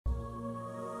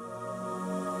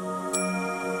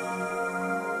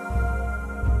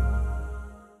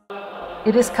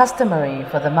It is customary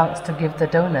for the monks to give the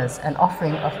donors an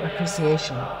offering of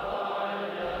appreciation.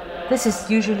 This is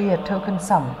usually a token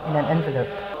sum in an envelope,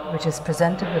 which is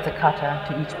presented with a kata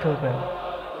to each pilgrim.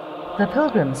 The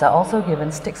pilgrims are also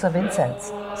given sticks of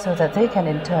incense so that they can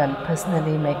in turn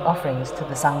personally make offerings to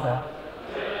the Sangha.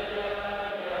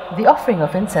 The offering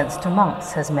of incense to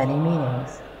monks has many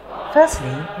meanings.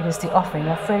 Firstly, it is the offering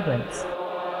of fragrance,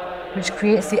 which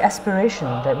creates the aspiration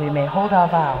that we may hold our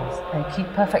vows and keep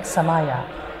perfect samaya,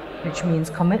 which means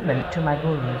commitment to my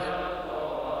gurus.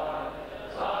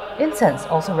 Incense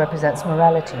also represents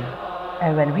morality,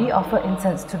 and when we offer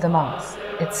incense to the monks,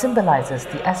 it symbolizes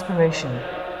the aspiration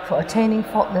for attaining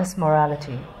faultless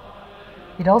morality.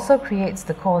 It also creates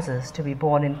the causes to be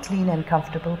born in clean and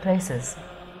comfortable places.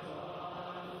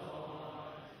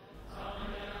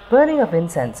 Burning of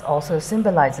incense also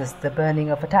symbolizes the burning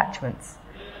of attachments,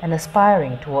 and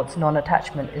aspiring towards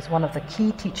non-attachment is one of the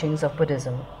key teachings of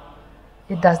Buddhism.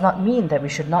 It does not mean that we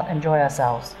should not enjoy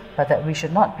ourselves, but that we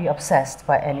should not be obsessed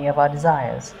by any of our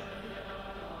desires.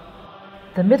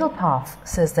 The middle path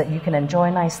says that you can enjoy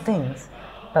nice things,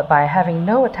 but by having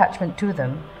no attachment to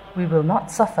them, we will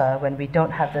not suffer when we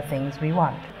don't have the things we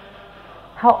want.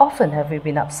 How often have we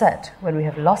been upset when we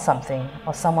have lost something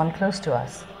or someone close to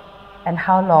us? And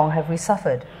how long have we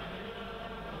suffered?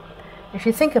 If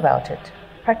you think about it,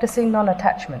 practicing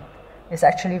non-attachment is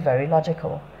actually very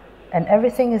logical, and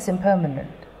everything is impermanent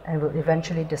and will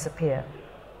eventually disappear.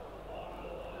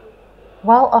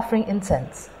 While offering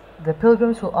incense, the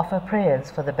pilgrims will offer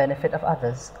prayers for the benefit of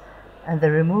others and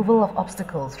the removal of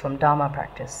obstacles from Dharma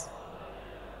practice.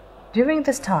 During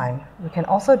this time, we can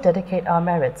also dedicate our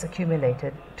merits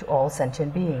accumulated to all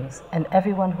sentient beings and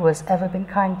everyone who has ever been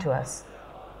kind to us.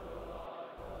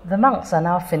 The monks are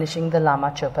now finishing the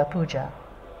Lama Chopa Puja.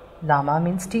 Lama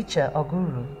means teacher or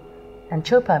guru, and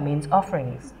Chopa means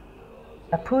offerings.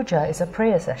 A puja is a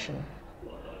prayer session.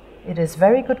 It is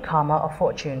very good karma or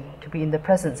fortune to be in the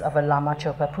presence of a Lama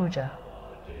Chopa Puja.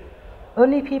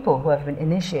 Only people who have been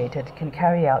initiated can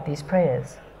carry out these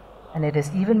prayers, and it is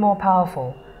even more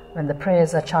powerful when the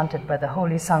prayers are chanted by the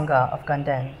Holy Sangha of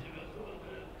Gaden.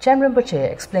 Tsem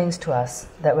Rinpoche explains to us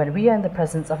that when we are in the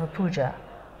presence of a puja,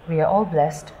 we are all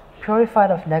blessed,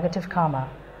 purified of negative karma,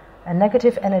 and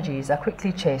negative energies are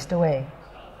quickly chased away.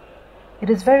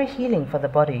 It is very healing for the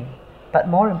body, but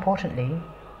more importantly,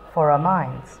 for our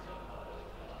minds.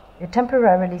 It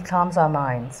temporarily calms our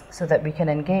minds so that we can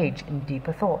engage in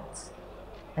deeper thoughts.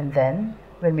 And then,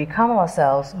 when we calm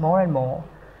ourselves more and more,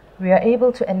 we are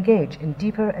able to engage in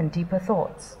deeper and deeper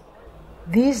thoughts.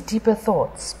 These deeper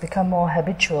thoughts become more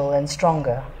habitual and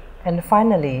stronger, and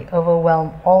finally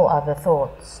overwhelm all other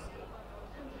thoughts.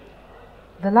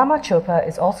 The Lama Chopa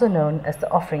is also known as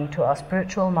the offering to our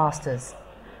spiritual masters.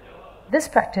 This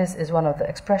practice is one of the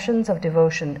expressions of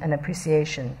devotion and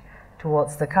appreciation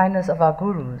towards the kindness of our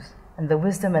gurus and the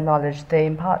wisdom and knowledge they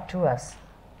impart to us.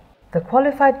 The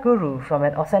qualified guru from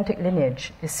an authentic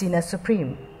lineage is seen as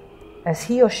supreme, as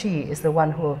he or she is the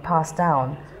one who will pass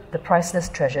down the priceless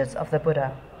treasures of the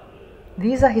Buddha.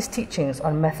 These are his teachings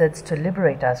on methods to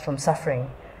liberate us from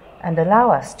suffering and allow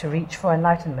us to reach for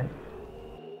enlightenment.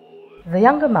 The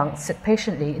younger monks sit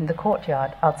patiently in the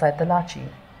courtyard outside the lachi.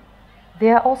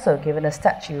 They are also given a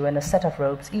statue and a set of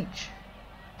robes each.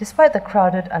 Despite the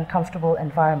crowded, uncomfortable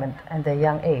environment and their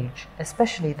young age,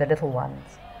 especially the little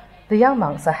ones, the young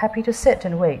monks are happy to sit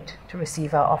and wait to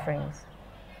receive our offerings.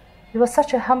 It was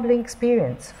such a humbling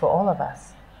experience for all of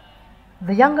us.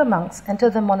 The younger monks enter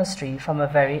the monastery from a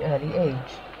very early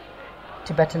age.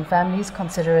 Tibetan families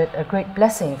consider it a great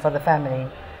blessing for the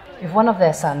family if one of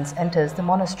their sons enters the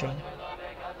monastery.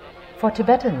 For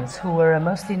Tibetans, who were a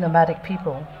mostly nomadic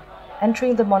people,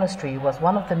 entering the monastery was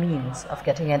one of the means of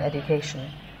getting an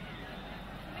education.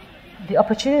 The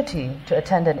opportunity to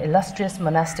attend an illustrious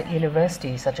monastic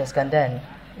university such as Gaden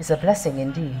is a blessing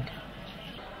indeed.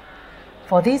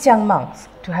 For these young monks,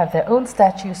 to have their own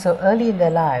statue so early in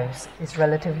their lives is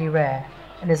relatively rare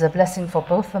and is a blessing for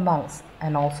both the monks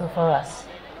and also for us.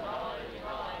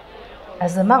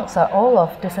 As the monks are all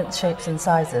of different shapes and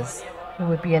sizes, it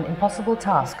would be an impossible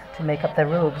task to make up their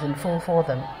robes in full for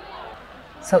them.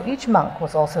 So each monk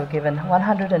was also given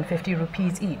 150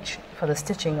 rupees each for the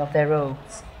stitching of their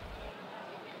robes.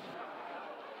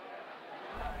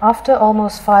 After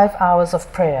almost 5 hours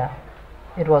of prayer,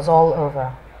 it was all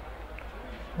over.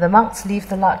 The monks leave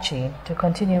the lachi to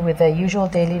continue with their usual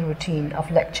daily routine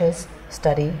of lectures,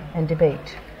 study, and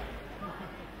debate.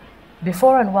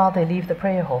 Before and while they leave the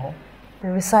prayer hall, they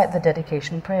recite the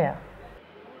dedication prayer.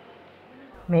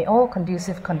 May all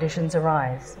conducive conditions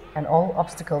arise and all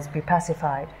obstacles be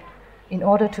pacified. in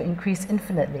order to increase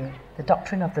infinitely the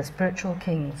doctrine of the spiritual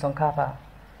king Tsongkhapa.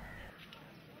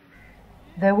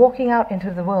 Their walking out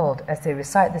into the world as they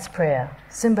recite this prayer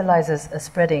symbolizes a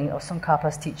spreading of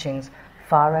Tsongkhapa's teachings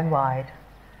far and wide.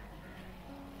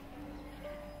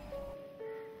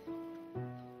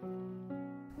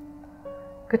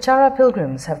 Kachara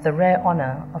pilgrims have the rare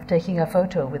honor of taking a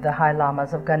photo with the High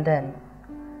Lamas of Gaden.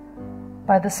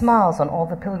 By the smiles on all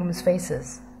the pilgrims'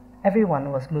 faces,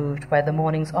 everyone was moved by the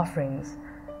morning's offerings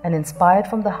and inspired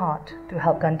from the heart to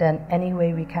help Gaden any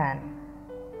way we can.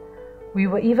 We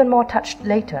were even more touched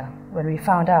later when we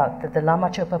found out that the Lama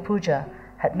Chopa Puja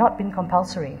had not been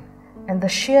compulsory, and the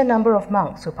sheer number of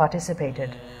monks who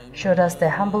participated showed us their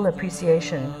humble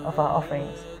appreciation of our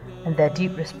offerings and their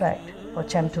deep respect for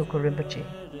Tsem Tulku Rinpoche.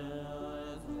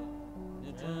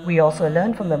 We also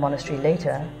learned from the monastery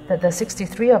later that the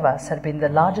 63 of us had been the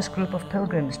largest group of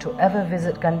pilgrims to ever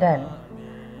visit Gaden,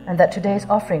 and that today's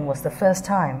offering was the first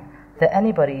time that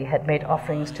anybody had made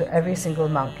offerings to every single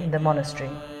monk in the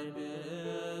monastery.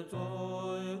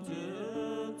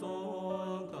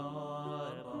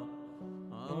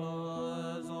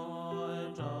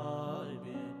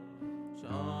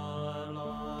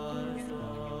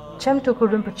 Tsem Tulku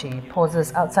Rinpoche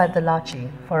pauses outside the lachi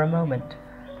for a moment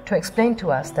to explain to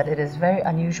us that it is very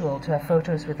unusual to have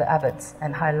photos with the abbots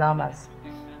and high lamas.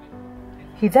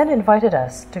 He then invited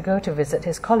us to go to visit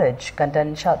his college,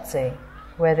 Gaden Monastery,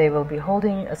 where they will be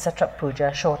holding a Satrap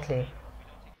Puja shortly.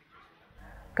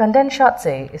 Gaden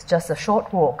Monastery is just a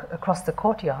short walk across the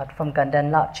courtyard from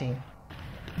Gaden Lachi.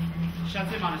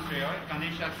 Shatse Monastery, alright?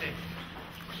 Gaden Shatse.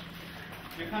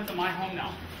 We come to my home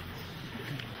now.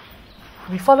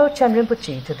 We follow Tsem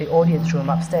Rinpoche to the audience room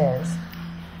upstairs.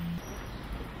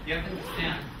 You have to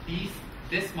understand,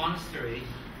 this monastery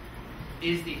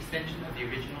is the extension of the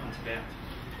original in Tibet.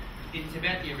 In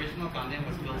Tibet, the original Gaden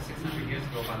was built 600 years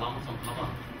ago by Lama Tsongkhapa,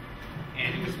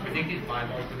 and it was predicted by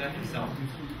Lord Buddha himself.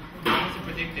 How was it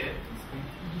predicted?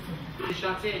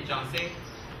 Shatse and Janse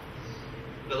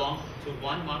belong to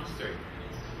one monastery,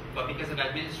 but because of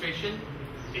administration,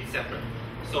 it's separate.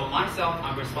 So myself,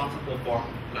 I'm responsible for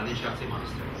Gaden Shatse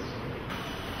Monastery.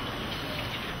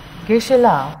 Geshe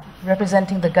La,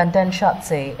 representing the Gaden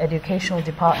Shatse Educational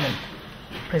Department,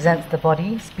 presents the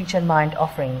body, speech and mind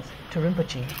offerings to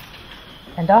Rinpoche,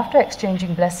 and after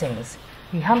exchanging blessings,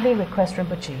 he humbly requests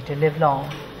Rinpoche to live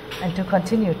long and to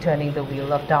continue turning the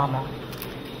wheel of Dharma.